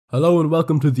Hello and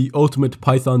welcome to the ultimate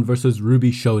Python versus Ruby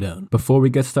showdown. Before we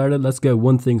get started, let's get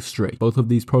one thing straight. Both of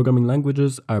these programming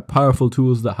languages are powerful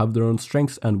tools that have their own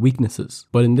strengths and weaknesses.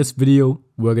 But in this video,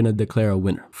 we're going to declare a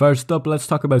winner. First up, let's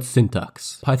talk about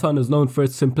syntax. Python is known for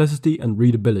its simplicity and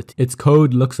readability. Its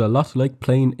code looks a lot like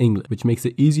plain English, which makes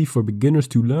it easy for beginners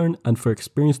to learn and for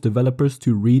experienced developers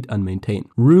to read and maintain.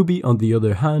 Ruby, on the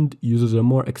other hand, uses a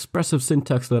more expressive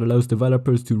syntax that allows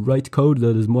developers to write code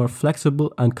that is more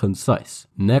flexible and concise.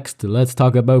 Next, let's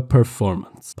talk about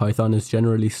performance. Python is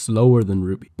generally slower than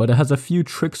Ruby, but it has a few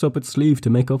tricks up its sleeve to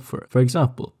make up for it. For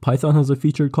example, Python has a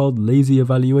feature called lazy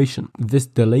evaluation. This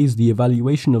delays the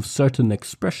evaluation of certain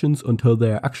expressions until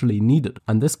they are actually needed,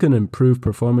 and this can improve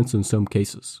performance in some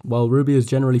cases. While Ruby is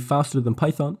generally faster than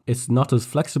Python, it's not as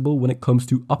flexible when it comes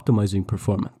to optimizing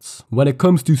performance. When it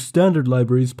comes to standard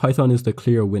libraries, Python is the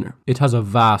clear winner. It has a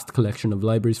vast collection of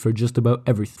libraries for just about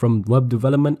everything, from web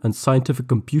development and scientific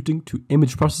computing to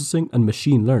image processing and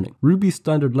machine learning. Ruby's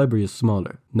standard library is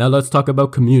smaller. Now let's talk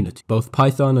about community. Both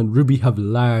Python and Ruby have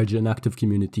large and active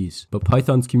communities, but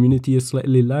Python's community is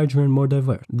slightly larger and more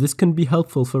diverse. This can be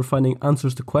helpful for finding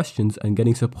answers to questions and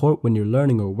getting support when you're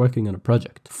learning or working on a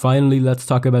project. Finally, let's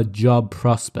talk about job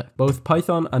prospect. Both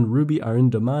Python and Ruby are in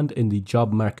demand in the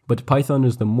job market, but Python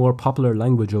is the more popular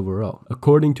language overall.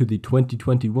 According to the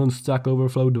 2021 Stack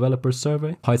Overflow Developer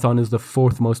Survey, Python is the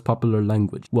fourth most popular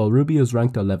language, while Ruby is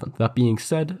ranked 11th. That being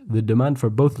said, the demand for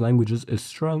both languages is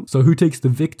strong, so who takes the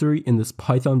victory in this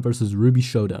Python versus Ruby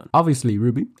showdown? Obviously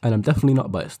Ruby, and I'm definitely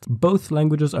not biased. Both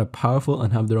languages are powerful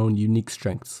and have their own unique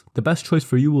strengths. The best choice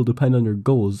for you will depend on your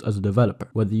goals as a developer.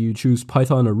 Whether you choose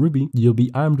Python or Ruby, you'll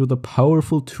be armed with a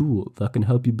powerful tool that can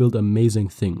help you build amazing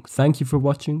things. Thank you for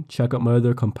watching. Check out my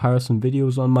other comparison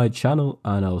videos on my channel,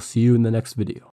 and I'll see you in the next video.